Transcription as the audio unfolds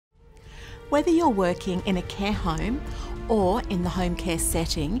Whether you're working in a care home or in the home care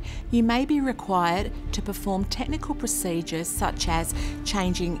setting, you may be required to perform technical procedures such as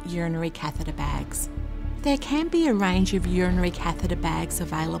changing urinary catheter bags. There can be a range of urinary catheter bags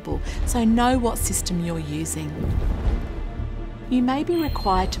available, so know what system you're using. You may be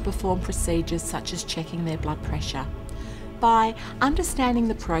required to perform procedures such as checking their blood pressure. By understanding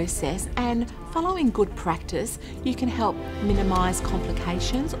the process and following good practice, you can help minimise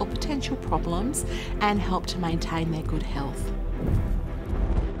complications or potential problems and help to maintain their good health.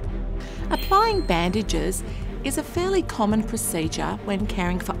 Applying bandages is a fairly common procedure when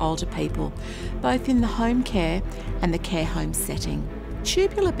caring for older people, both in the home care and the care home setting.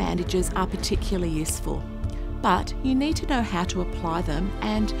 Tubular bandages are particularly useful, but you need to know how to apply them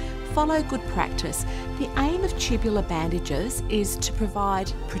and follow good practice. The aim of tubular bandages is to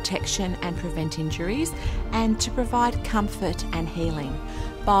provide protection and prevent injuries and to provide comfort and healing.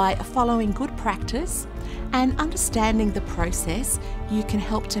 By following good practice and understanding the process, you can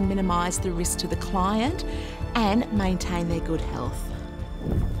help to minimise the risk to the client and maintain their good health.